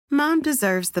Mom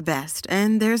deserves the best,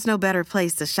 and there's no better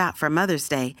place to shop for Mother's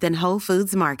Day than Whole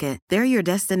Foods Market. They're your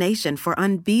destination for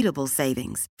unbeatable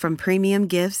savings, from premium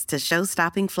gifts to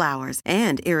show-stopping flowers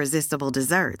and irresistible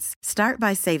desserts. Start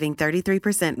by saving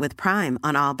 33% with Prime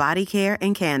on all body care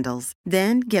and candles.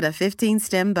 Then get a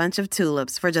 15-stem bunch of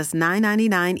tulips for just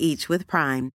 $9.99 each with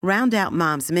Prime. Round out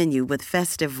Mom's menu with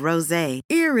festive rosé,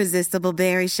 irresistible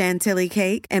berry chantilly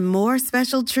cake, and more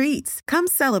special treats. Come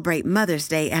celebrate Mother's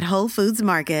Day at Whole Foods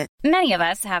Market. Many of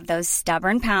us have those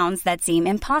stubborn pounds that seem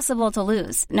impossible to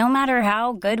lose, no matter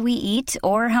how good we eat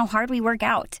or how hard we work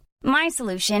out. My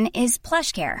solution is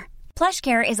PlushCare.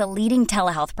 PlushCare is a leading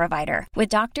telehealth provider with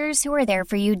doctors who are there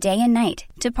for you day and night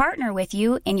to partner with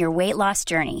you in your weight loss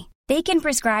journey. They can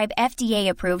prescribe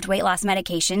FDA-approved weight loss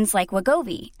medications like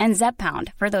Wegovy and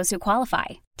Zepbound for those who qualify.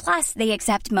 Plus, they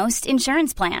accept most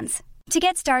insurance plans. To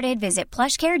get started, visit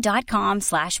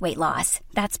plushcare.com/weightloss.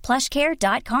 That's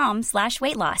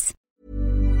plushcare.com/weightloss.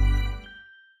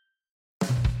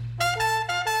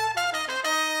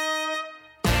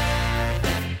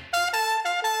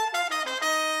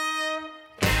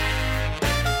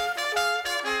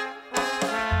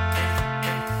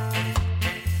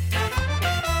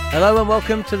 Hello and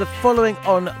welcome to the following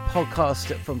on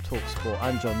podcast from TalkSport.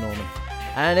 I'm John Norman.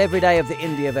 And every day of the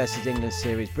India versus England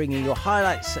series, bringing your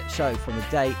highlights show from the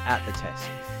day at the test.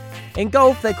 In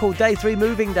golf, they call day 3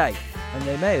 moving day, and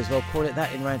they may as well call it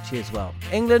that in Ranchi as well.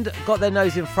 England got their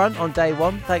nose in front on day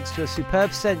 1 thanks to a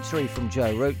superb century from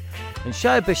Joe Root, and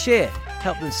Shoaib Bashir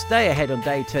helped them stay ahead on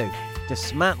day 2,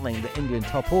 dismantling the Indian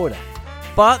top order.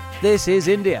 But this is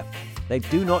India. They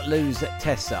do not lose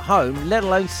tests at home, let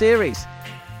alone series.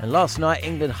 And last night,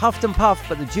 England huffed and puffed,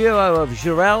 but the duo of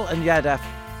Jurel and Yadav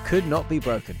could not be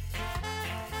broken.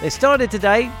 They started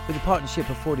today with a partnership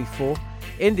of 44.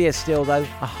 India still, though,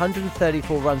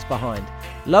 134 runs behind.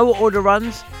 Lower order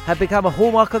runs have become a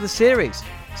hallmark of the series.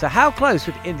 So how close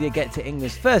would India get to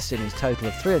England's first innings total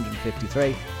of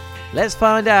 353? Let's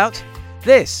find out.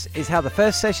 This is how the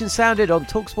first session sounded on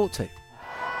TalkSport 2.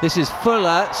 This is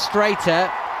Fuller, straighter,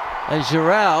 and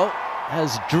Jurel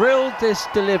has drilled this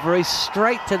delivery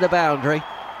straight to the boundary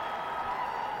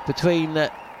between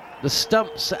the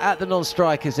stumps at the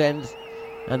non-striker's end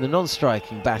and the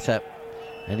non-striking batter,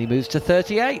 and he moves to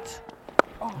 38.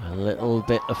 A little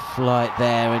bit of flight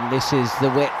there, and this is the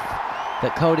width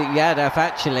that Kuldeep Yadav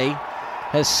actually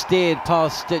has steered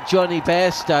past Johnny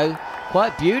Bairstow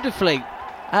quite beautifully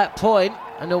at point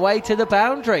and away to the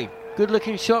boundary. Good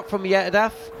looking shot from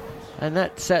Yadav, and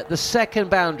that's the second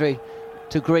boundary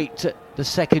to greet the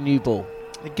second new ball.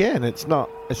 Again, it's not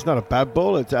a bad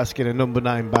ball. It's asking a number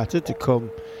 9 batter to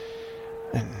come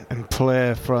and play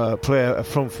a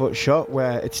front foot shot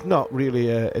where it's not really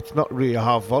a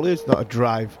half volley. It's not a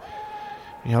drive,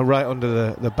 right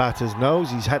under the batter's nose.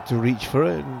 He's had to reach for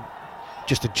it and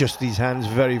just adjust his hands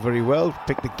very, very well,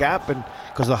 pick the gap, and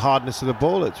because of the hardness of the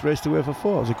ball, it's raced away for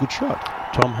 4. It was a good shot.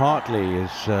 Tom Hartley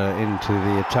is into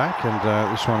the attack, and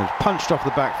this one is punched off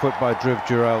the back foot by Dhruv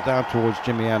Jurel down towards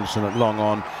Jimmy Anderson at long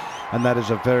on, and that is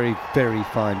a very, very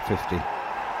fine 50.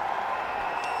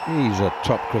 He's a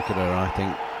top cricketer, I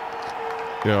think.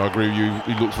 Yeah, I agree with you.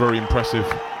 He looks very impressive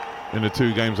in the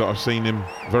 2 games that I've seen him.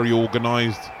 Very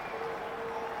organised.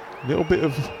 A little bit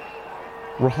of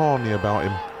Rahane about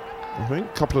him, I think.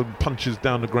 A couple of punches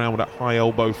down the ground with that high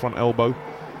elbow, front elbow.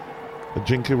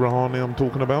 Ajinkya Rahane I'm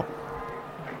talking about.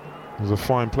 He's a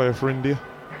fine player for India.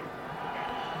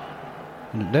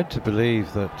 Led to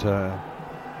believe that the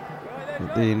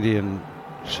Indian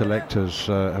selectors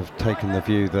have taken the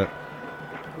view that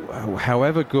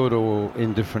however good or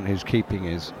indifferent his keeping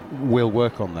is, we'll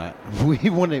work on that. We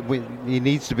want it. He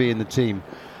needs to be in the team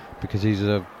because he's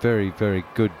a very, very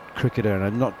good cricketer,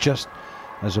 and not just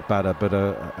as a batter, but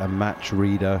a match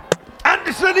reader.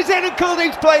 Anderson is in, and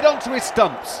Kuldeep's played onto his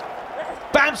stumps.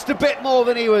 Bounced a bit more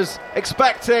than he was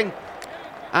expecting,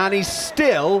 and he's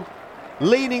still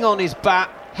leaning on his bat,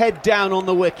 head down on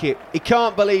the wicket. He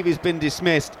can't believe he's been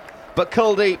dismissed, but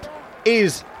Kuldeep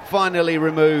is finally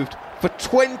removed for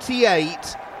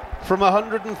 28 from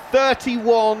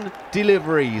 131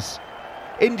 deliveries.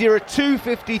 India are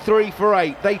 253 for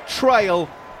 8. They trail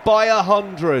by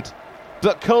 100.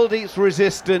 But Kuldeep's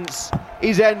resistance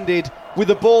is ended with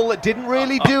a ball that didn't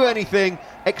really do anything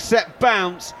except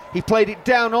bounce. He played it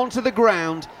down onto the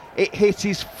ground. It hit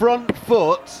his front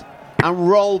foot and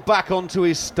rolled back onto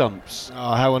his stumps.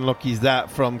 Oh, how unlucky is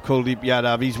that from Kuldeep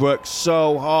Yadav? He's worked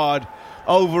so hard.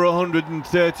 Over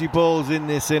 130 balls in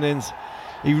this innings.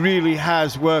 He really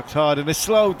has worked hard, and a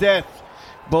slow death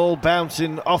ball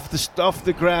bouncing off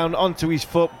the ground onto his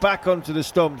foot, back onto the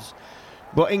stumps.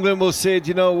 But England will say, do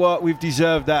you know what, we've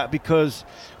deserved that because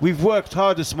we've worked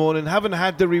hard this morning, haven't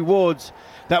had the rewards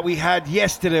that we had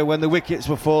yesterday when the wickets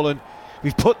were falling.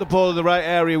 We've put the ball in the right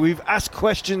area. We've asked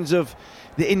questions of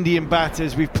the Indian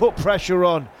batters. We've put pressure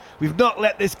on. We've not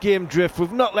let this game drift.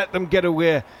 We've not let them get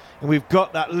away. And we've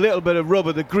got that little bit of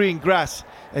rubber, the green grass.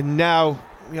 And now,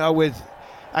 with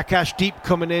Akashdeep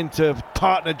coming in to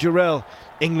partner Jarrell,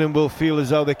 England will feel as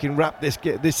though they can wrap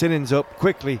this innings up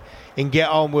quickly and get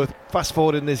on with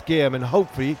fast-forwarding this game and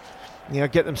hopefully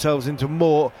get themselves into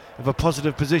more of a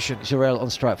positive position. Jarrell on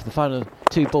strike for the final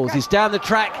 2 balls. He's down the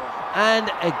track, and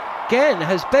again,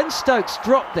 has Ben Stokes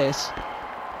dropped this?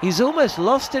 He's almost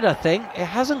lost it, I think. It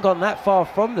hasn't gone that far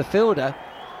from the fielder.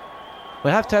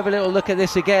 We'll have to have a little look at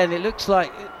this again. It looks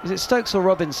like, is it Stokes or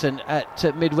Robinson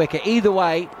at mid-wicket? Either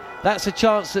way, that's a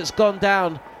chance that's gone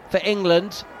down for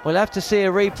England. We'll have to see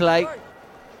a replay.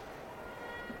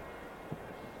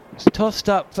 It's tossed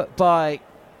up by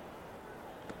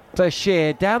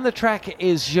Bashir. Down the track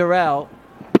is Jarrell.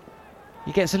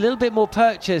 He gets a little bit more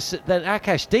purchase than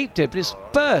Akashdeep did, but it's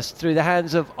burst through the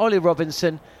hands of Ollie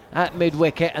Robinson at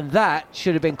mid-wicket, and that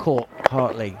should have been caught,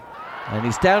 Hartley. And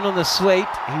he's down on the sweep.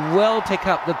 He will pick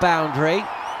up the boundary.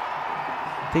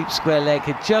 Deep square leg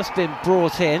had just been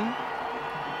brought in.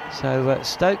 So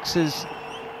Stokes has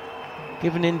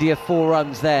given India 4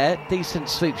 runs there. Decent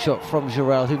sweep shot from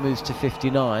Jarrell, who moves to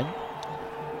 59.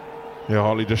 Yeah,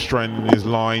 Hartley just straining his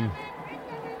line,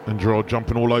 and Jarrell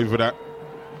jumping all over that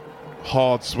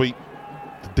hard sweep.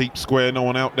 The deep square, no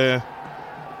one out there.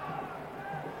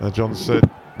 As John said,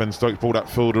 Ben Stokes brought that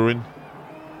fielder in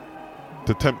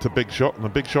to attempt a big shot, and a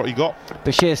big shot he got.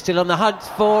 Bashir still on the hunt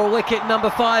for wicket number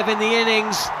 5 in the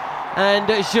innings, and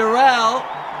Jarrell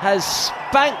has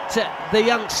spanked the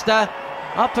youngster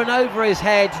up and over his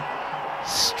head,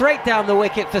 straight down the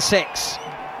wicket for 6.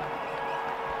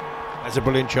 That's a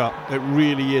brilliant shot. It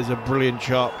really is a brilliant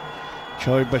shot.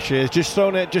 Shoaib Bashir has just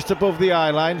thrown it just above the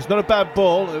eye line. It's not a bad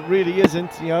ball, it really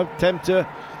isn't. Attempt to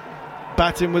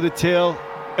bat him with the tail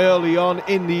early on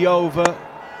in the over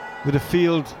with the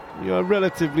field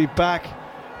relatively back.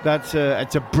 It's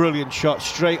a brilliant shot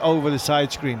straight over the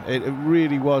side screen. It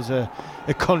really was a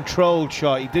controlled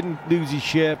shot. He didn't lose his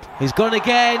shape. He's gone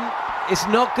again. It's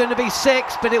not going to be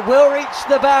 6, but it will reach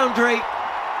the boundary.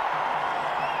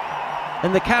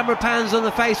 And the camera pans on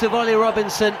the face of Ollie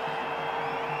Robinson,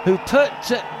 who put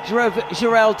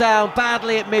Jarrell down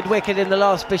badly at mid-wicket in the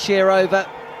last Bashir over.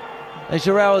 And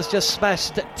Jarrell has just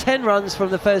smashed 10 runs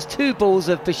from the first 2 balls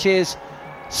of Bashir's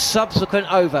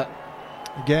subsequent over.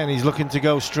 Again, he's looking to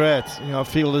go straight.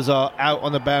 Fielders are out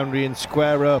on the boundary in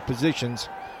square positions.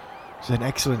 It's an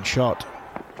excellent shot.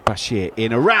 Bashir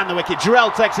in around the wicket.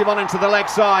 Jarrell takes him on into the leg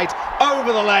side.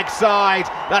 Over the leg side.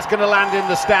 That's going to land in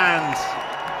the stands.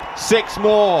 6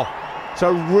 more.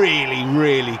 So really,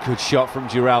 really good shot from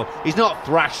Jarrell. He's not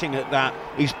thrashing at that.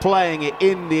 He's playing it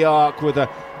in the arc with a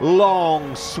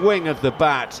long swing of the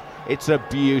bat. It's a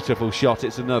beautiful shot.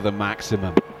 It's another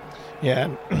maximum.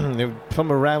 Yeah,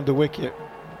 from around the wicket,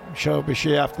 Shoaib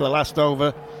Bashir after the last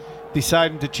over,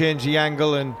 deciding to change the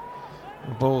angle, and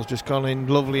the ball's just gone in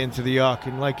lovely into the arc.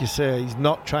 And like you say, he's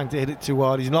not trying to hit it too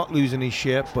hard. He's not losing his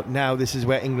shape, but now this is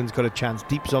where England's got a chance.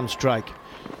 Deep's on strike.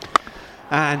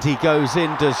 And he goes in,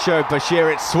 does Shoaib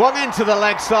Bashir. It's swung into the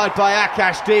leg side by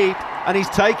Akashdeep, and he's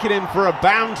taken him for a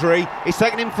boundary. He's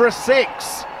taken him for a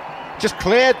 6. Just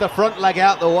cleared the front leg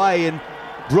out the way and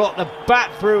brought the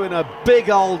bat through in a big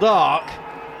old arc,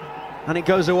 and it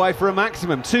goes away for a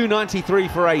maximum. 293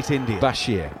 for 8 India.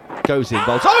 Bashir goes in,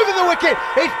 bowls over the wicket.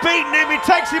 It's beaten him. It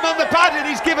takes him on the pad, and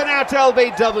he's given out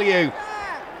LBW.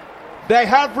 They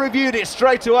have reviewed it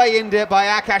straight away, India, by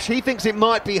Akash. He thinks it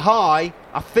might be high.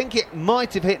 I think it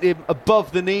might have hit him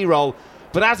above the knee roll.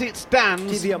 But as it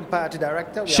stands,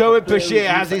 Shoaib Bashir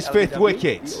has his 5th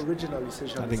wicket.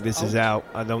 I think this is out.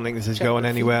 I don't think this is going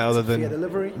anywhere other than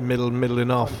middling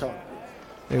off.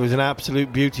 It was an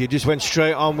absolute beauty. It just went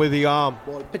straight on with the arm.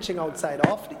 Ball pitching outside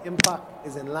off. The impact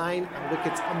is in line, and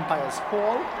wickets umpire's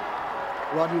call.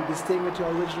 Rod, you'll be staying with your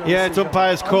original. Yeah, it's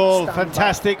umpire's call.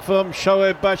 Fantastic from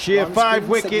Shoaib Bashir. 5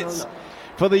 wickets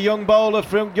for the young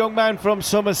man from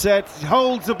Somerset.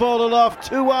 Holds the ball aloft,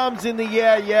 2 arms in the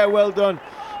air. Yeah, well done,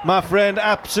 my friend.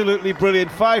 Absolutely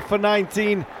brilliant. 5 for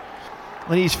 19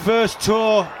 on his first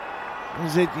tour.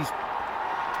 He's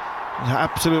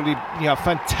absolutely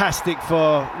fantastic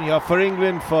for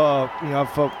England, for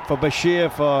Bashir,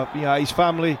 for his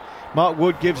family. Mark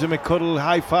Wood gives him a cuddle.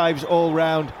 High fives all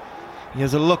round. He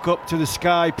has a look up to the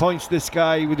sky, points to the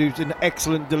sky with an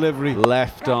excellent delivery.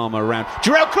 Left arm around.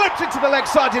 Jarrell clips into the leg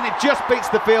side, and it just beats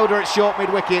the fielder at short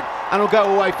mid-wicket and will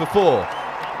go away for 4.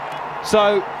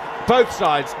 So both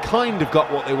sides kind of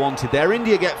got what they wanted there.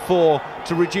 India get 4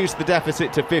 to reduce the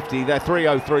deficit to 50. They're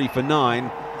 303 for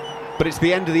 9. But it's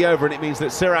the end of the over, and it means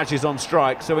that Siraj is on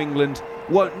strike, so England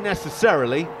won't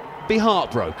necessarily be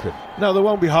heartbroken. No, they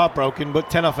won't be heartbroken, but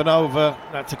 10 off an over,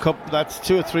 that's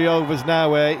 2 or 3 overs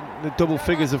now where the double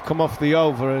figures have come off the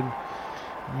over,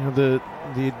 and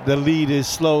the lead is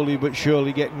slowly but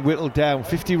surely getting whittled down.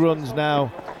 50 runs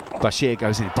now. Bashir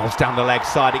goes in, bolts down the leg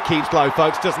side. It keeps low,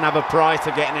 folks. Doesn't have a price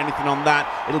of getting anything on that.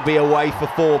 It'll be away for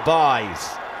 4 buys.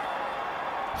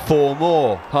 4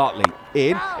 more. Hartley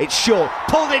in. It's short.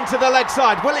 Pulled into the leg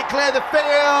side. Will it clear the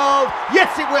field?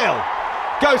 Yes, it will.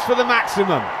 Goes for the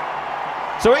maximum.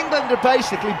 So England are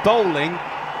basically bowling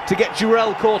to get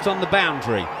Jurel caught on the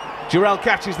boundary. Jurel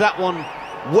catches that one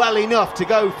well enough to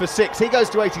go for 6. He goes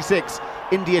to 86.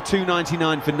 India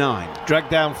 299 for 9. Dragged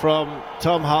down from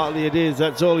Tom Hartley it is.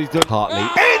 That's all he's done. Hartley in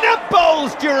a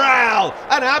bowls Jurel.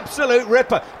 An absolute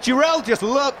ripper. Jurel just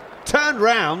turned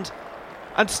round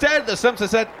and stared at the stumps and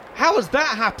said, how has that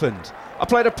happened? I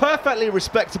played a perfectly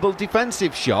respectable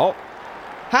defensive shot.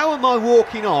 How am I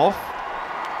walking off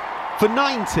for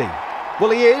 90?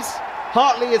 Well, he is.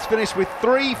 Hartley has finished with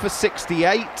 3 for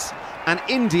 68 and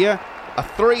India are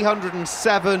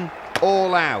 307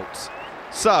 all out.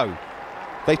 So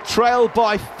they trail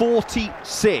by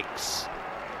 46.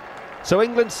 So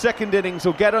England's second innings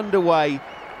will get underway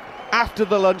after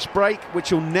the lunch break,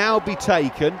 which will now be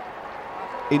taken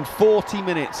in 40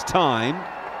 minutes' time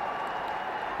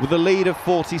with a lead of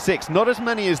 46. Not as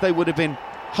many as they would have been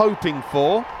hoping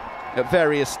for at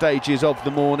various stages of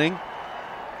the morning,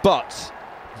 but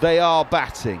they are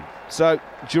batting. So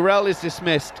Jurel is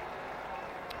dismissed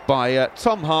by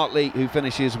Tom Hartley, who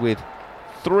finishes with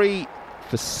 3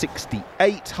 for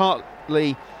 68.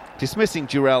 Hartley dismissing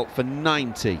Jurel for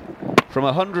 90 from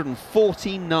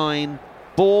 149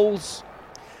 balls.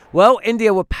 Well,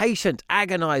 India were patient,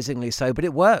 agonisingly so, but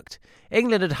it worked.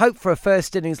 England had hoped for a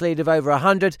first innings lead of over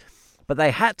 100, but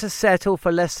they had to settle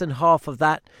for less than half of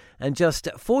that, and just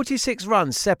 46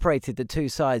 runs separated the two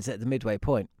sides at the midway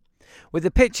point. With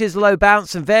the pitch's low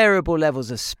bounce and variable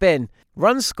levels of spin,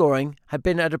 run scoring had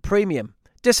been at a premium.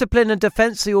 Discipline and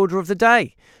defence the order of the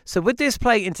day. So would this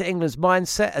play into England's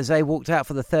mindset as they walked out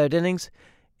for the third innings?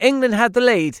 England had the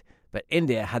lead, but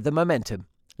India had the momentum.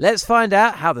 Let's find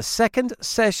out how the second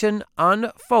session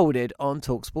unfolded on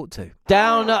TalkSport 2.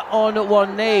 Down on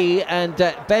one knee, and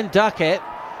Ben Duckett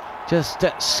just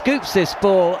scoops this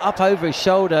ball up over his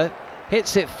shoulder,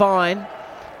 hits it fine,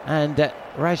 and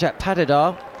Rajat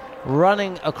Patidar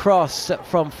running across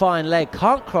from fine leg,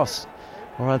 can't cross,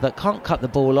 or rather can't cut the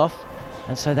ball off,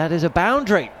 and so that is a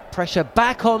boundary. Pressure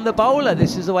back on the bowler.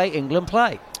 This is the way England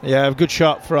play. Yeah, a good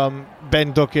shot from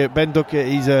Ben Duckett. Ben Duckett,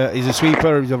 he's a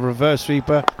sweeper, he's a reverse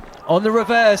sweeper. On the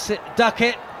reverse,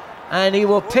 Duckett, and he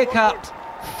will pick up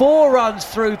 4 runs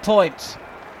through points.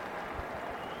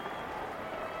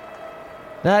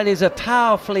 That is a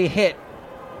powerfully hit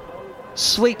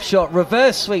sweep shot,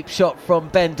 reverse sweep shot from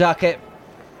Ben Duckett.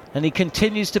 And he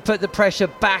continues to put the pressure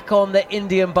back on the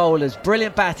Indian bowlers.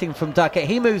 Brilliant batting from Duckett.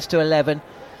 He moves to 11.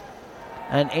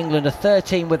 And England are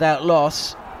 13 without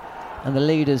loss. And the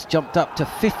leaders jumped up to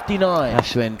 59.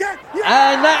 Ashwin. And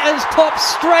that has popped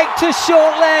straight to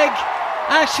short leg.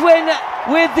 Ashwin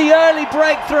with the early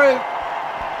breakthrough.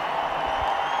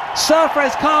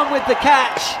 Sarfraz Khan with the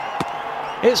catch.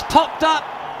 It's popped up.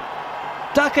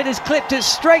 Duckett has clipped it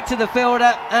straight to the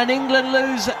fielder. And England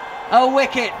lose a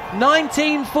wicket.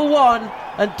 19 for 1.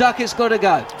 And Duckett's got to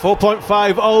go.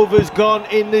 4.5 overs gone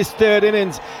in this third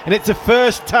innings, and it's a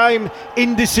first time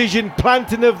indecision,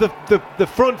 planting of the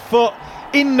front foot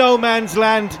in no man's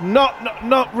land,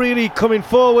 not really coming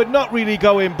forward, not really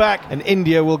going back, and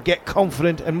India will get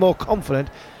confident and more confident.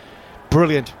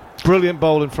 Brilliant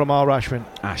bowling from R.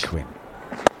 Ashwin.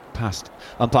 Past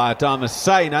umpire Dharma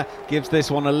Sena gives this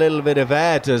one a little bit of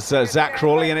air, does Zach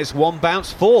Crawley, and it's 1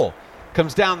 bounce 4.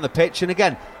 Comes down the pitch and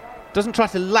again doesn't try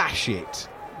to lash it.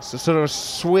 It's a sort of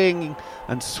swing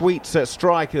and sweet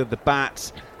strike of the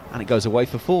bat, and it goes away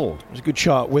for 4. It was a good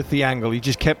shot with the angle. He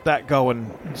just kept that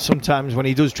going. Sometimes when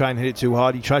he does try and hit it too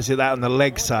hard, he tries to hit that on the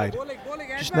leg side.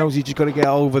 Just knows he's just got to get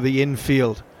over the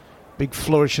infield. Big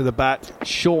flourish of the bat.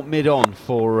 Short mid-on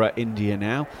for India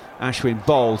now. Ashwin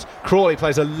bowls. Crawley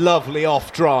plays a lovely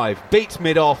off drive. Beats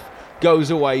mid-off,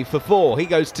 goes away for 4. He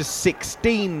goes to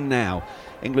 16 now.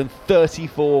 England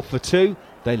 34 for 2.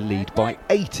 They lead by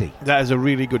 80. That is a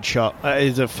really good shot. That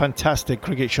is a fantastic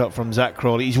cricket shot from Zach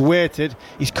Crawley. He's waited,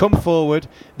 he's come forward,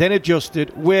 then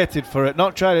adjusted, waited for it,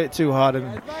 not tried it too hard,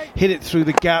 and hit it through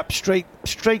the gap,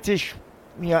 straightish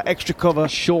extra cover.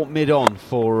 Short mid-on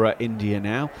for India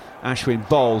now. Ashwin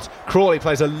bowls. Crawley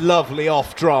plays a lovely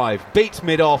off drive. Beats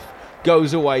mid-off,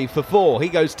 goes away for 4. He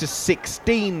goes to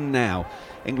 16 now.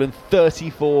 England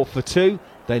 34 for 2.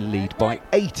 They lead by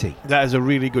 80. That is a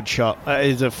really good shot. That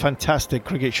is a fantastic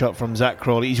cricket shot from Zak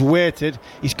Crawley. He's waited,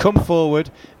 he's come forward,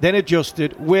 then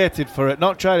adjusted, waited for it,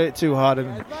 not tried it too hard,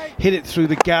 and hit it through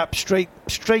the gap,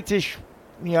 straightish,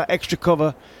 extra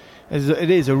cover. It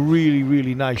is a really,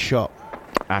 really nice shot.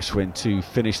 Ashwin to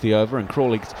finish the over, and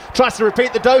Crawley tries to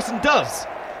repeat the dose and does.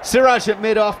 Siraj at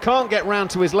mid-off, can't get round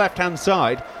to his left-hand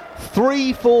side.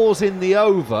 3 4s in the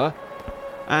over,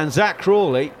 and Zak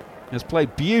Crawley has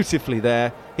played beautifully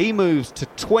there. He moves to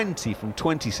 20 from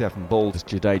 27 balls.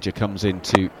 Jadeja comes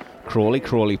into Crawley.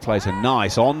 Crawley plays a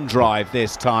nice on-drive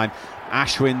this time.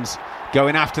 Ashwin's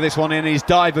going after this one in his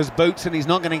diver's boots, and he's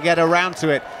not going to get around to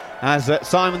it. As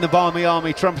Simon the Barmy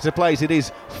Army trumpeter plays, it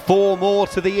is 4 more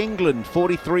to the England.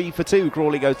 43 for 2.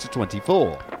 Crawley goes to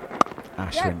 24.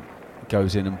 Ashwin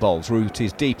goes in and bowls. Root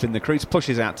is deep in the crease,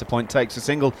 pushes out to point, takes a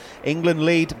single. England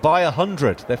lead by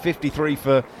 100. They're 54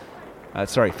 for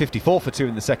 2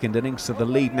 in the second innings, so the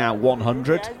lead now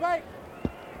 100.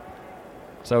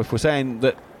 So if we're saying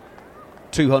that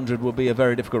 200 will be a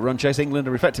very difficult run chase, England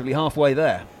are effectively halfway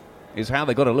there, is how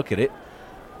they've got to look at it.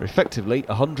 They're effectively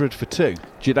 100 for 2.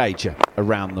 Jadeja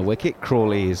around the wicket.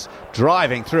 Crawley is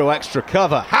driving through extra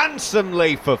cover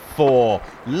handsomely for 4.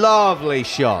 Lovely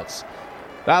shots.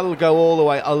 That'll go all the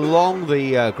way along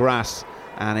the grass.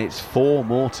 And it's 4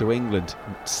 more to England.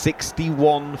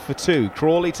 61 for 2.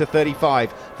 Crawley to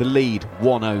 35. The lead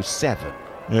 107.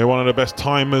 Yeah, one of the best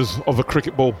timers of a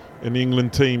cricket ball in the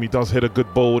England team. He does hit a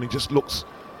good ball, and he just looks,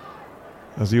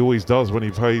 as he always does when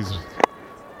he plays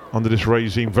under this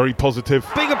regime, very positive.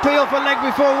 Big appeal for leg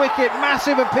before wicket.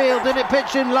 Massive appeal. Did it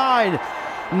pitch in line?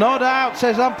 Not out,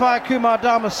 says umpire Kumar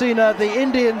Dharmasena. The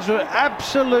Indians were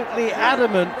absolutely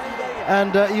adamant,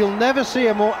 and you'll never see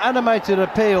a more animated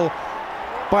appeal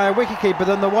by a wicketkeeper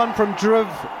than the one from Dhruv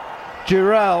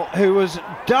Jurel, who was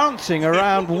dancing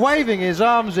around, waving his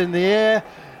arms in the air.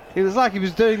 It was like he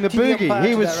was doing the boogie.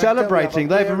 He was celebrating.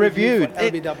 They've reviewed.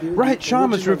 Rohit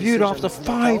Sharma's reviewed after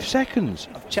 5 seconds.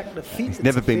 He's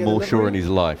never been more sure in his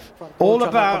life. All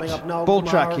about ball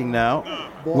tracking now.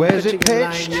 Where's it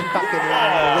pitched?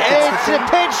 It's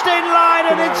pitched in line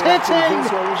and it's hitting.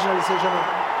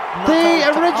 The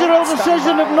original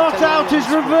decision of not out is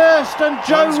reversed, and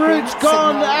Joe Root's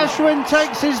gone. Ashwin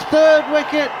takes his 3rd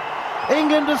wicket.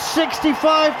 England are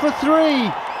 65 for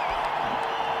 3.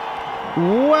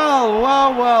 Well,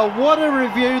 what a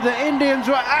review. The Indians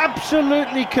were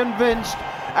absolutely convinced.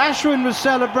 Ashwin was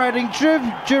celebrating,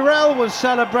 Jurel was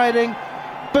celebrating,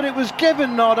 but it was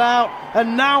given not out,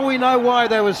 and now we know why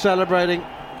they were celebrating.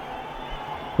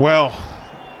 Well,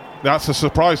 that's a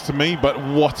surprise to me, but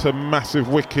what a massive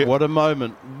wicket. What a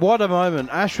moment.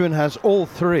 Ashwin has all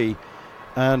 3,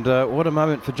 and what a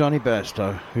moment for Johnny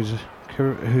Bairstow,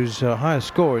 whose highest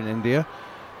score in India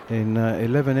in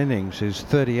 11 innings is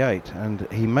 38, and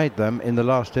he made them in the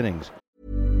last innings.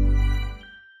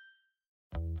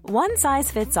 One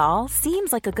size fits all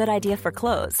seems like a good idea for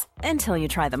clothes until you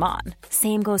try them on.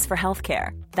 Same goes for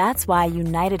healthcare. That's why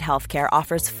United Healthcare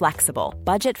offers flexible,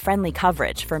 budget-friendly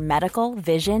coverage for medical,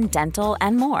 vision, dental,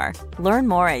 and more. Learn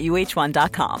more at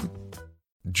uh1.com.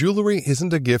 Jewelry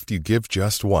isn't a gift you give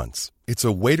just once. It's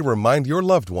a way to remind your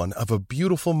loved one of a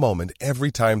beautiful moment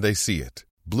every time they see it.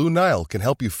 Blue Nile can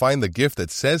help you find the gift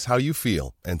that says how you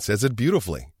feel and says it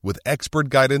beautifully, with expert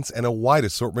guidance and a wide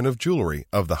assortment of jewelry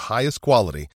of the highest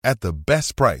quality at the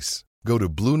best price. Go to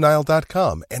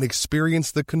BlueNile.com and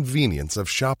experience the convenience of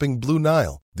shopping Blue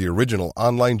Nile, the original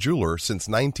online jeweler since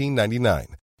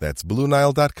 1999. That's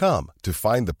BlueNile.com to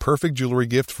find the perfect jewelry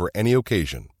gift for any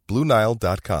occasion.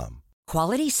 BlueNile.com.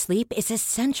 Quality sleep is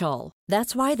essential.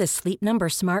 That's why the Sleep Number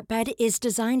Smart Bed is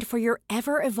designed for your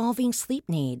ever-evolving sleep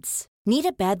needs. Need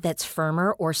a bed that's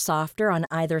firmer or softer on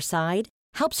either side?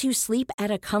 Helps you sleep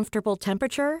at a comfortable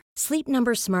temperature? Sleep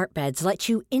Number Smart Beds let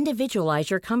you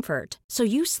individualize your comfort, so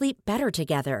you sleep better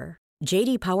together.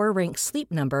 J.D. Power ranks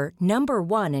Sleep Number number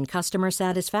 1 in customer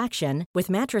satisfaction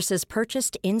with mattresses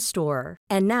purchased in-store.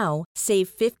 And now, save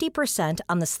 50%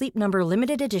 on the Sleep Number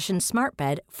Limited Edition Smart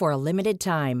Bed for a limited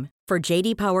time. For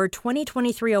J.D. Power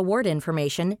 2023 award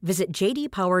information, visit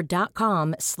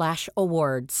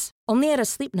jdpower.com/awards. Only at a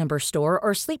Sleep Number store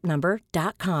or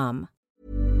sleepnumber.com.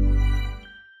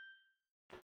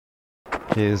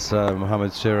 Here's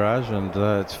Mohammad Siraj, and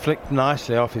it's flicked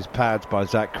nicely off his pads by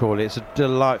Zak Crawley. It's a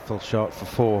delightful shot for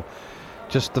 4.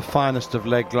 Just the finest of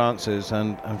leg glances,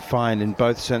 and fine in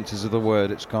both senses of the word.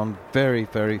 It's gone very,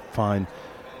 very fine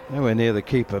Nowhere near the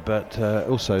keeper, but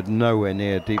also nowhere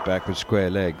near deep back with square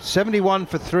leg. 71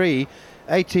 for 3.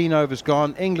 18 overs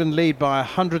gone. England lead by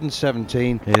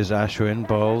 117. Here's Ashwin,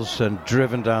 bowls and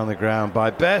driven down the ground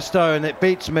by Bairstow, and it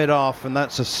beats mid-off, and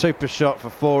that's a super shot for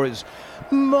 4. It's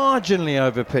marginally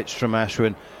over-pitched from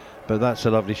Ashwin, but that's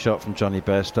a lovely shot from Johnny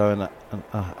Bairstow, and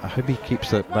I hope he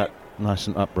keeps that bat nice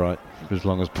and upright for as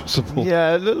long as possible.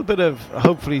 Yeah, a little bit of...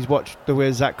 Hopefully he's watched the way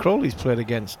Zach Crawley's played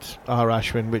against our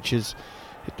Ashwin, which is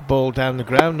hit the ball down the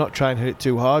ground, not try and hit it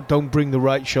too hard, don't bring the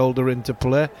right shoulder into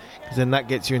play, because then that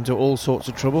gets you into all sorts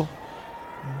of trouble.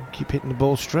 Keep hitting the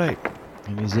ball straight.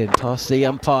 And he's in past the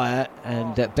umpire,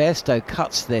 and Bairstow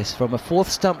cuts this from a 4th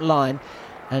stump line,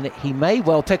 and he may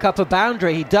well pick up a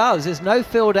boundary. He does. There's no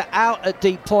fielder out at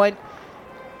deep point.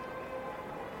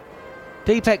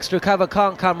 Deep extra cover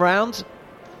can't come round.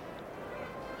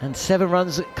 And 7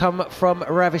 runs come from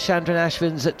Ravichandran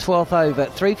Ashwin's at 12th over.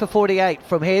 3 for 48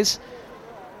 from his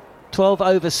 12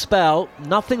 over spell.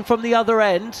 Nothing from the other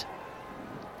end.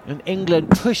 And England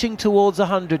pushing towards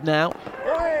 100 now.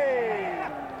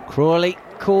 Crawley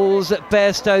calls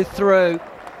Bairstow through.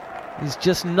 He's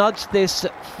just nudged this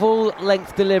full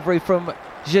length delivery from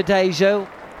Jadeja.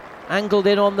 Angled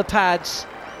in on the pads.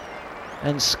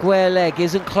 And square leg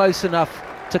isn't close enough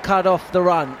to cut off the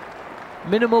run.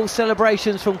 Minimal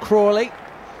celebrations from Crawley,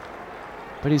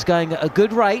 but he's going at a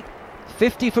good rate.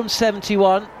 50 from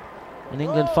 71, and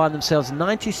England find themselves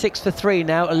 96 for 3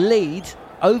 now, a lead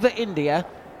over India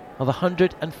of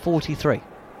 143.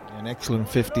 An excellent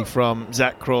 50 from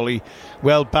Zach Crawley.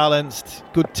 Well balanced,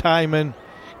 good timing,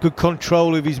 good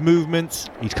control of his movements.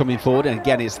 He's coming forward, and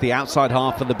again it's the outside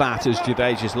half of the bat as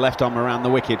Jadeja's left arm around the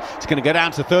wicket. It's going to go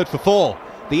down to 3rd for 4.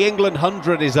 The England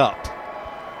 100 is up.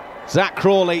 Zach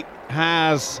Crawley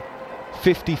has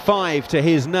 55 to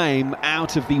his name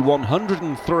out of the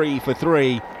 103 for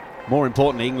 3. More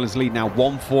importantly, England's lead now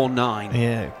 149.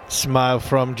 Yeah, smile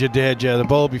from Jadeja. The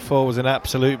ball before was an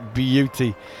absolute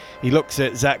beauty. He looks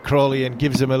at Zach Crawley and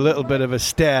gives him a little bit of a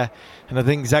stare, and I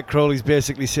think Zach Crawley's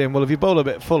basically saying, well, if you bowl a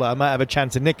bit fuller, I might have a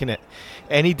chance of nicking it.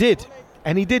 And he did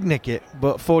nick it,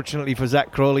 but fortunately for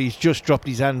Zach Crawley, he's just dropped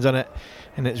his hands on it,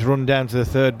 and it's run down to the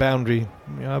 3rd boundary.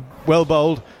 Well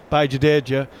bowled by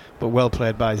Jadeja, but well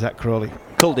played by Zach Crawley.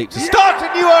 Kuldeep to start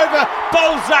a new over,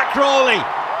 bowls Zach Crawley.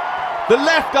 The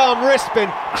left arm wrist spin.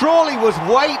 Crawley was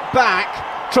way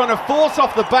back, trying to force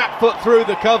off the back foot through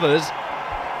the covers,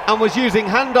 and was using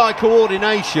hand-eye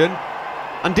coordination,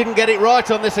 and didn't get it right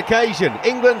on this occasion.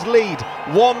 England's lead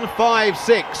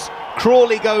 156.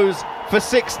 Crawley goes for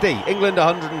 60. England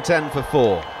 110 for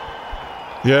 4.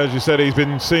 Yeah, as you said, he's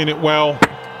been seeing it well.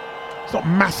 It's not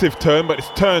massive turn, but it's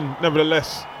turn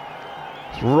nevertheless.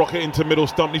 It's rocket into middle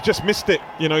stump. He just missed it.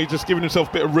 You know, he's just giving himself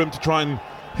a bit of room to try and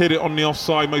hit it on the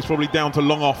offside, most probably down to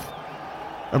long off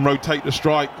and rotate the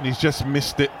strike, and he's just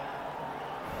missed it.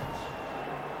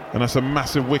 And that's a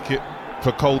massive wicket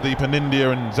for Kuldeep and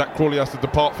India, and Zach Crawley has to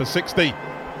depart for 60.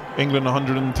 England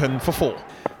 110 for 4.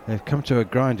 They've come to a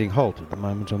grinding halt at the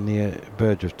moment on the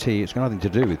verge of tea. It's got nothing to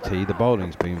do with tea. The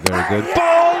bowling's been very good.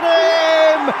 Bowled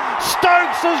him!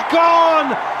 Stokes has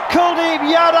gone! Kuldeep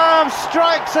Yadav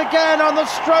strikes again on the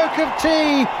stroke of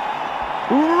tea.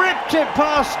 Ripped it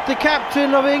past the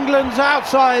captain of England's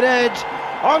outside edge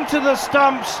onto the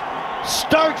stumps.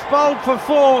 Stokes bowled for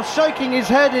 4, shaking his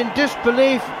head in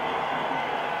disbelief.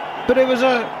 But it was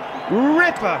a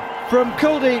ripper from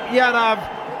Kuldeep Yadav,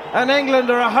 and England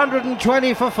are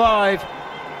 120 for 5.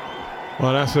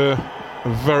 Well, that's a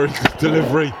very good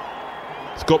delivery.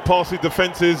 It's got past his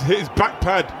defences, hit his back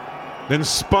pad, then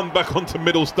spun back onto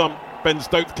middle stump. Ben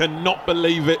Stokes cannot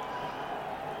believe it.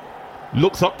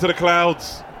 Looks up to the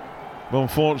clouds. But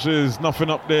unfortunately, there's nothing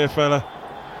up there, fella.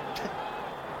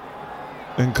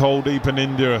 And Kuldeep and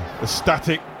India are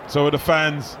ecstatic, so are the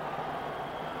fans.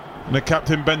 And the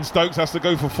captain, Ben Stokes, has to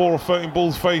go for 4 or 13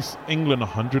 balls face. England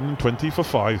 120 for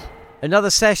 5.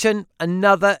 Another session,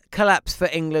 another collapse for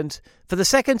England. For the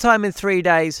second time in 3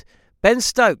 days, Ben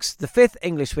Stokes, the 5th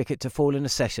English wicket to fall in a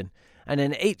session. And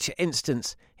in each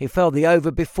instance, he fell the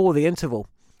over before the interval.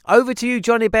 Over to you,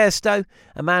 Johnny Bairstow,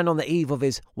 a man on the eve of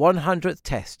his 100th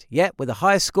test. Yet, with a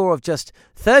high score of just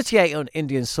 38 on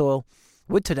Indian soil,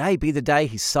 would today be the day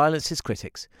he silenced his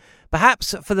critics?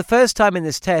 Perhaps for the first time in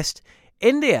this test,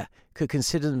 India could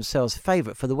consider themselves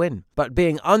favourite for the win. But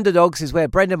being underdogs is where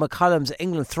Brendan McCullum's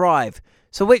England thrive.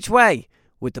 So which way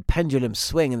would the pendulum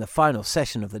swing in the final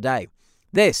session of the day?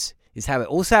 This is how it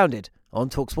all sounded on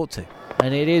TalkSport 2.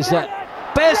 And it is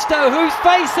Bairstow who's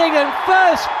facing, and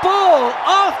first ball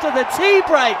after the tea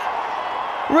break.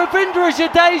 Ravindra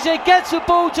Jadeja gets a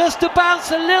ball just to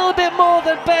bounce a little bit more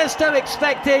than Bairstow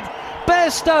expected.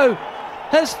 Bairstow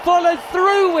has followed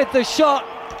through with the shot.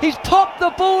 He's popped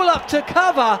the ball up to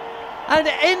cover, and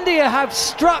India have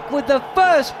struck with the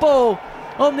first ball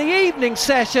on the evening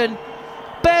session.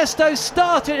 Bairstow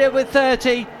started it with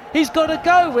 30. He's got to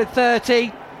go with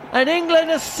 30, and England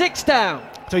are 6 down.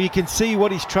 So you can see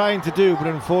what he's trying to do, but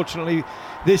unfortunately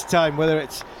this time, whether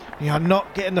it's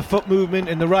not getting the foot movement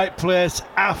in the right place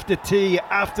after tee,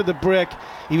 after the break,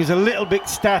 he was a little bit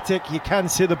static. You can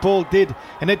see the ball did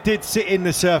sit in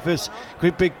the surface.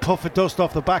 Great big puff of dust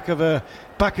off the back of the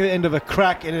end of a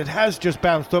crack, and it has just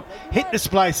bounced up, hit the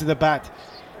splice of the bat,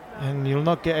 and you'll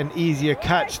not get an easier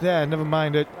catch there. Never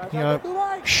mind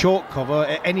a short cover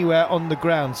anywhere on the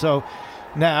ground. So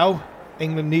now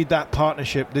England need that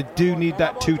partnership. They do need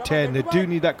that 210. They do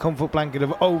need that comfort blanket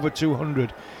of over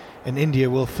 200. And India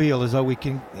will feel as though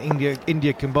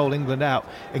India can bowl England out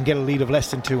and get a lead of less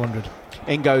than 200.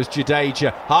 In goes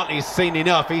Jadeja. Hartley's seen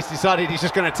enough. He's decided he's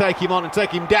just going to take him on and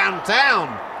take him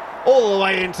downtown, all the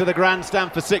way into the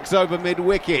grandstand for 6 over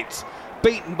mid-wicket.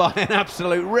 Beaten by an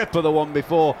absolute ripper, the one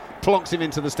before. Plonks him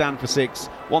into the stand for 6.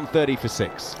 130 for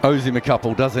 6. Owes him a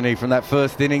couple, doesn't he, from that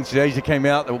first innings. Jadeja came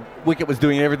out, the wicket was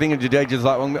doing everything, and Jadeja's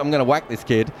like, I'm going to whack this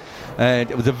kid. And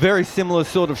it was a very similar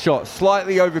sort of shot.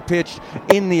 Slightly over-pitched,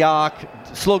 in the arc,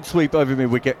 slog sweep over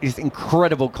mid-wicket. It's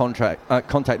incredible contact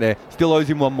there. Still owes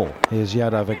him one more. Here's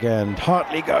Yadav again.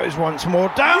 Hartley goes once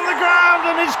more down the ground,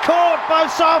 and is caught by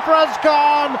Sarfaraz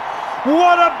Khan.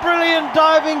 What a brilliant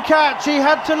diving catch. He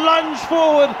had to lunge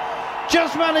forward,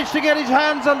 just managed to get his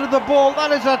hands under the ball.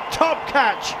 That is a top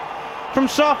catch from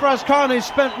Sarfaraz Khan, who's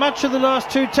spent much of the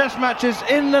last 2 test matches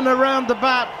in and around the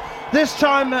bat. This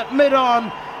time at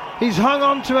mid-on, he's hung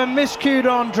on to a miscued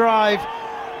on drive.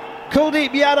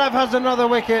 Kuldeep Yadav has another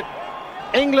wicket.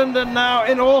 England are now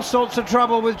in all sorts of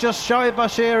trouble with just Shoaib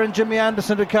Bashir and Jimmy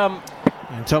Anderson to come.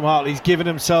 And Tom Hartley's given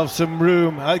himself some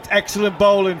room. Excellent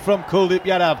bowling from Kuldeep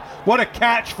Yadav. What a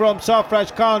catch from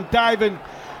Sarfaraz Khan, diving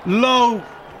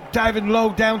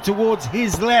low down towards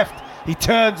his left. He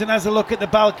turns and has a look at the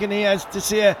balcony as to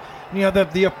see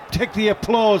take the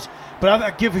applause. But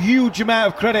I give a huge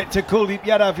amount of credit to Kuldeep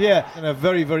Yadav here. And a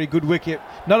very, very good wicket,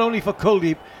 not only for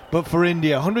Kuldeep, but for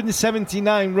India.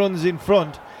 179 runs in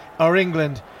front are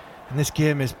England. And this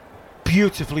game is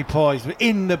beautifully poised,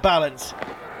 in the balance.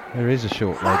 There is a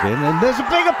short leg in, and there's a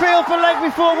big appeal for leg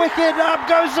before wicket. Up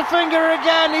goes the finger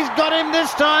again. He's got him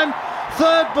this time.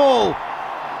 Third ball,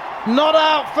 not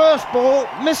out. First ball,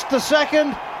 missed the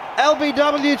second.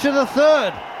 LBW to the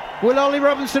third. Will Ollie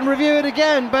Robinson review it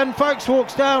again? Ben Foakes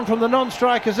walks down from the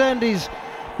non-striker's end. He's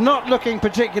not looking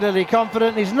particularly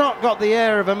confident. He's not got the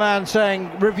air of a man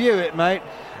saying, review it, mate.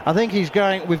 I think he's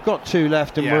going, we've got 2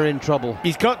 left and we're in trouble.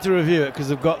 He's got to review it because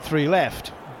they've got 3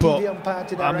 left. But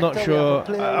I'm not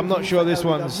sure this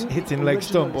one's hitting leg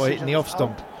stump or hitting the off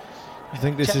stump. I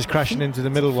think this is crashing into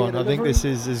the middle one. I think this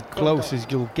is as close as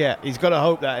you'll get. He's got to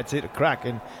hope that it's hit a crack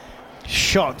and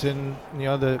shot, and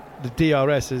the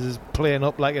DRS is playing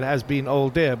up like it has been all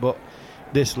day, but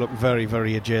this looked very,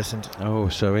 very adjacent. Oh,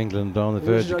 so England on the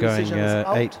verge of going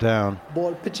 8 down.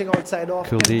 Ball pitching outside off.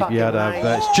 Kuldeep Yadav,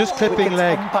 that's just clipping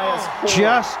leg.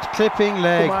 Just clipping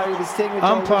leg.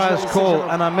 Umpire's call,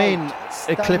 and I mean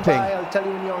clipping.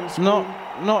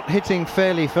 Not hitting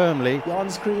fairly firmly.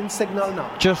 On-screen signal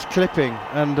now. Just clipping,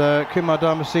 and Kumar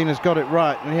Dharmasina's got it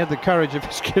right, and he had the courage of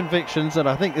his convictions, and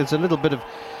I think there's a little bit of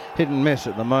hit and miss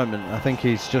at the moment. I think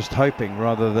he's just hoping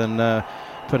rather than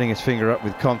putting his finger up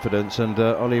with confidence, and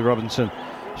Ollie Robinson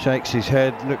shakes his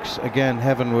head, looks again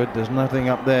heavenward. There's nothing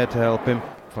up there to help him.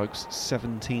 Folks,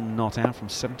 17 not out from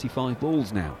 75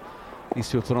 balls now. Needs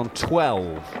to have put on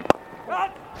 12.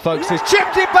 Foakes has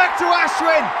chipped it back to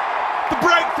Ashwin. The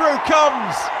breakthrough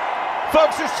comes.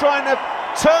 Foakes is trying to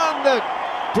turn the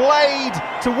blade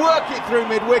to work it through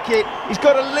mid-wicket. He's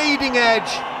got a leading edge,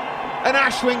 and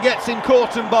Ashwin gets him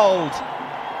caught and bowled.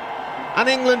 And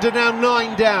England are now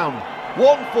 9 down.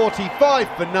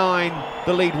 145 for 9,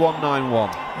 the lead 191.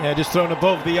 Yeah, just thrown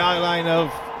above the eye line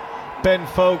of Ben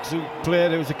Foakes, who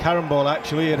played. It was a carom ball,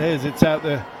 actually. It's out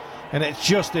there, and it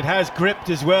has gripped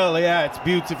as well. Yeah, it's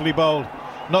beautifully bowled.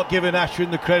 Not giving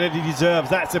Ashwin the credit he deserves.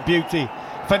 That's a beauty.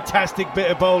 Fantastic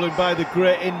bit of bowling by the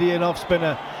great Indian off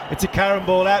spinner. It's a carom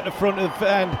ball out the front of the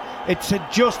hand. It's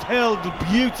just held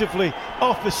beautifully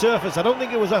off the surface. I don't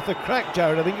think it was off the crack,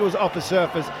 Jared. I think it was off the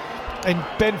surface. And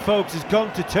Ben Foakes has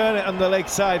gone to turn it on the leg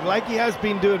side like he has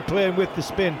been doing, playing with the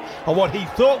spin, or what he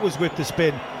thought was with the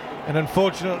spin. And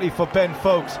unfortunately for Ben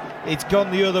Foakes, it's gone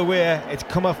the other way. It's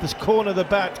come off this corner of the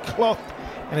bat, cloth,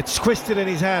 and it's twisted in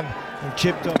his hand and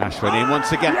chipped up. Ashwin in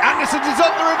once again. Anderson is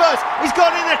on the reverse. He's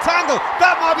gone in a tangle.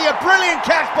 That might be a brilliant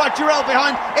catch by Jarrell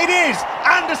behind. It is.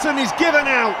 Anderson is given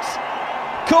out.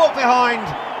 caught behind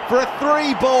for a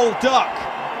 3-ball duck.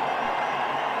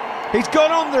 He's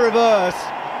gone on the reverse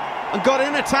and got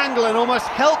in a tangle and almost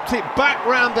helped it back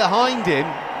round behind him.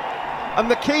 And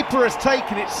the keeper has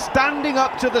taken it standing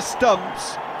up to the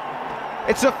stumps.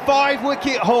 It's a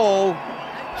 5-wicket haul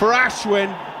for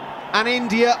Ashwin, and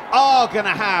India are going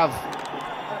to have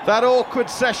that awkward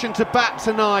session to bat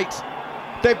tonight.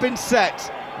 They've been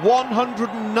set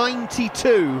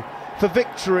 192 for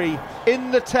victory in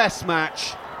the Test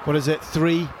match. What is it?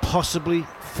 3, possibly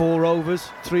 4 overs?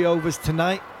 3 overs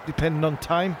tonight, depending on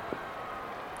time.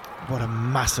 What a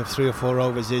massive 3 or 4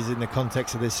 overs is in the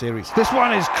context of this series. This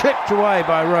one is clipped away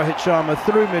by Rohit Sharma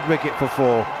through mid-wicket for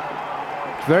 4.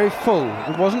 It's very full.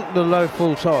 It wasn't the low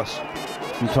full toss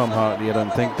from Tom Hartley, I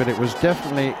don't think, but it was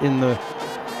definitely in the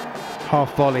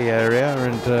half volley area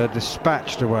and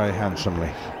dispatched away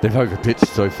handsomely. They've overpitched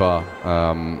so far.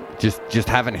 Just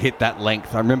haven't hit that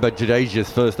length. I remember Jadeja's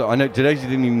first. I know Jadeja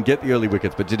didn't even get the early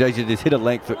wickets, but Jadeja just hit a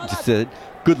length that just said,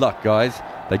 "Good luck, guys."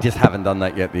 They just haven't done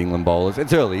that yet, the England bowlers.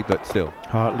 It's early, but still.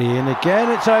 Hartley in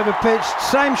again. It's overpitched.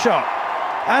 Same shot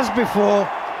as before.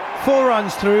 4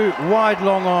 runs through, wide,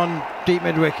 long on, deep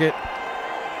mid-wicket.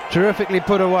 Terrifically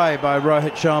put away by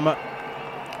Rohit Sharma.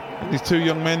 These 2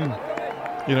 young men,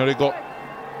 you know, they got,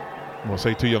 well, I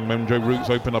say 2 young men, Joe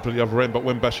Root's open up at the other end, but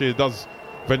when Bashir does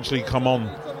eventually come on,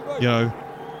 you know,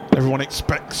 everyone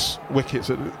expects wickets.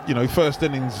 You know, first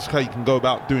innings, okay, you can go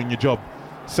about doing your job.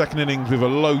 Second innings with a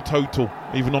low total,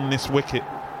 even on this wicket,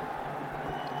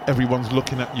 everyone's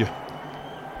looking at you.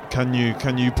 Can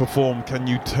you perform? Can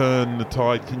you turn the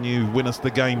tide? Can you win us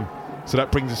the game? So that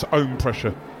brings its own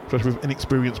pressure, especially with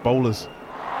inexperienced bowlers.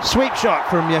 Sweep shot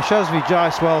from Yashasvi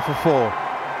Jaiswal for 4.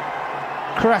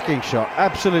 Cracking shot,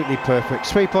 absolutely perfect.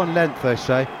 Sweep on length, they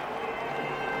say.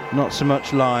 Not so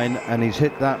much line, and he's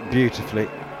hit that beautifully.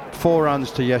 4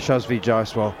 runs to Yashasvi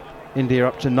Jaiswal. India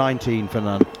up to 19 for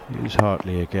none. Here's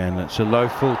Hartley again. It's a low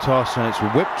full toss and it's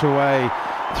whipped away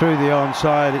through the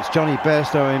onside. It's Johnny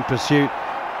Bairstow in pursuit.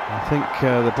 I think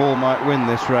the ball might win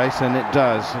this race, and it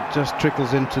does. It just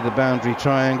trickles into the boundary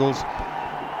triangles,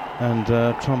 and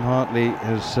Tom Hartley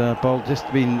has bowled.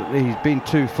 He's been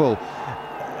too full,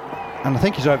 and I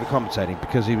think he's overcompensating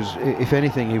because he was, if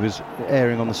anything, he was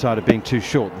erring on the side of being too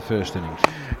short in the first innings.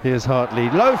 Here's Hartley,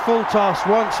 low full toss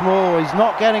once more. He's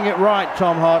not getting it right,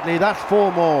 Tom Hartley. That's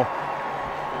 4 more.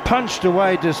 Punched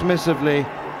away dismissively.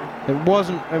 It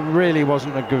really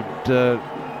wasn't a good.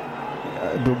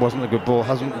 It wasn't a good ball,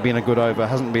 hasn't been a good over,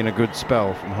 hasn't been a good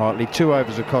spell from Hartley. 2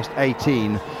 overs have cost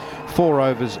 18, 4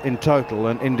 overs in total,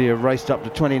 and India raced up to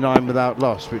 29 without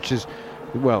loss, which is,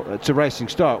 well, it's a racing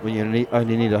start when you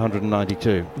only need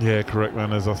 192. Yeah, correct,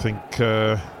 Manners. I think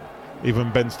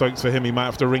even Ben Stokes, for him, he might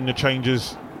have to ring the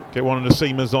changes, get one of the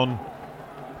seamers on,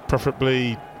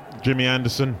 preferably Jimmy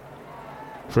Anderson,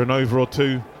 for an over or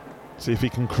 2. See if he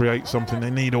can create something. They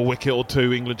need a wicket or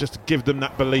 2, England, just to give them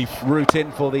that belief. Root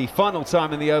in for the final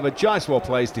time in the over. Jaiswal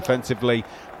plays defensively,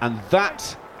 and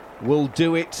that will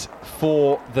do it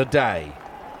for the day.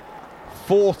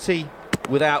 40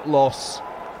 without loss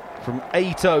from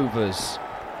 8 overs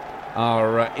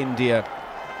are India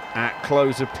at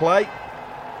close of play.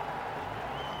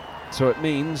 So it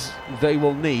means they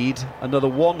will need another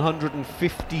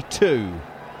 152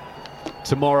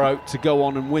 tomorrow to go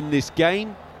on and win this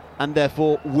game, and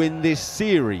therefore win this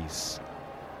series.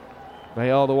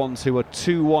 They are the ones who are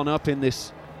 2-1 up in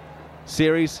this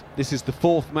series. This is the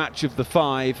 4th match of the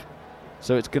 5,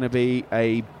 so it's going to be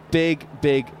a big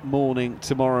morning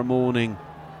tomorrow morning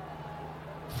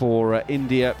for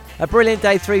India. A brilliant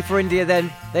day 3 for India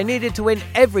then. They needed to win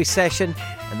every session,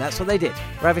 and that's what they did.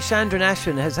 Ravichandran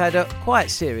Ashwin has had a quiet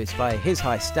series by his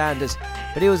high standards,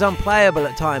 but he was unplayable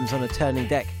at times on a turning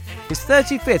deck. His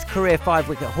 35th career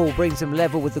 5-wicket haul brings him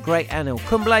level with the great Anil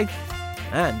Kumble,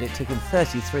 and it took him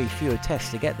 33 fewer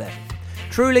tests to get there.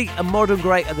 Truly a modern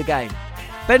great of the game.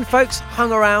 Ben Foakes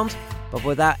hung around, but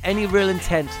without any real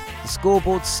intent. The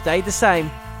scoreboard stayed the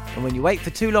same, and when you wait for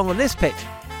too long on this pitch,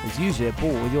 there's usually a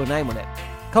ball with your name on it.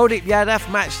 Kuldeep Yadav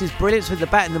matched his brilliance with the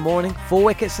bat in the morning, 4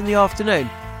 wickets in the afternoon,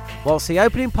 whilst the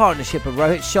opening partnership of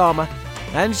Rohit Sharma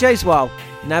and Jaiswal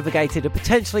navigated a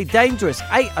potentially dangerous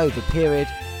 8-over period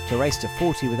to race to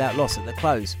 40 without loss at the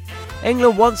close.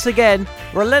 England once again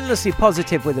relentlessly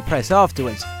positive with the press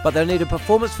afterwards, but they'll need a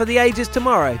performance for the ages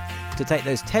tomorrow to take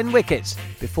those 10 wickets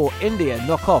before India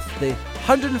knock off the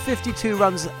 152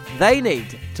 runs they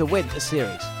need to win the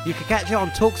series. You can catch it on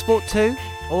TalkSport 2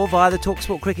 or via the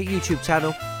TalkSport Cricket YouTube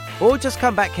channel, or just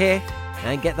come back here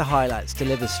and get the highlights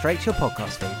delivered straight to your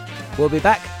podcast feed. We'll be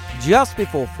back just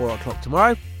before 4 o'clock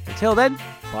tomorrow. Until then,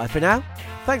 bye for now.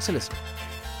 Thanks for listening.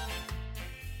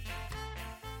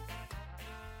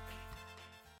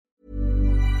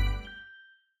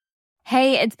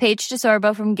 Hey, it's Paige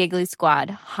DeSorbo from Giggly Squad.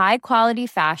 High quality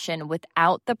fashion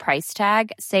without the price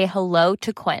tag. Say hello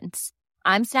to Quince.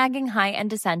 I'm snagging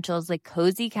high-end essentials like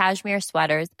cozy cashmere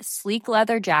sweaters, sleek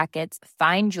leather jackets,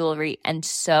 fine jewelry, and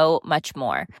so much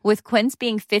more. With Quince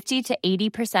being 50 to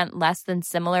 80% less than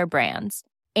similar brands.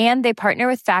 And they partner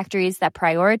with factories that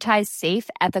prioritize safe,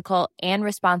 ethical, and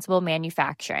responsible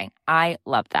manufacturing. I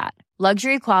love that.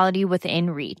 Luxury quality within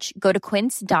reach. Go to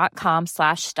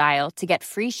quince.com/style to get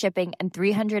free shipping and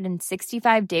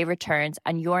 365-day returns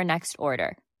on your next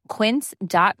order.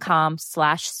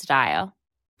 Quince.com/style.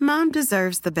 Mom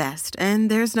deserves the best, and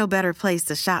there's no better place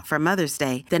to shop for Mother's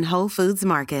Day than Whole Foods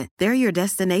Market. They're your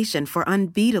destination for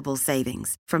unbeatable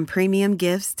savings, from premium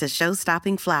gifts to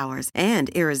show-stopping flowers and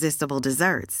irresistible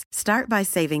desserts. Start by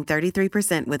saving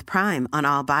 33% with Prime on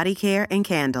all body care and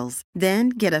candles. Then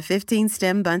get a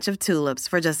 15-stem bunch of tulips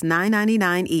for just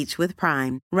 $9.99 each with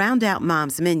Prime. Round out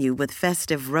Mom's menu with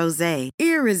festive rosé,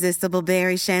 irresistible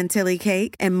berry chantilly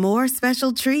cake, and more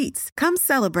special treats. Come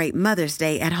celebrate Mother's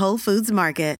Day at Whole Foods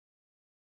Market.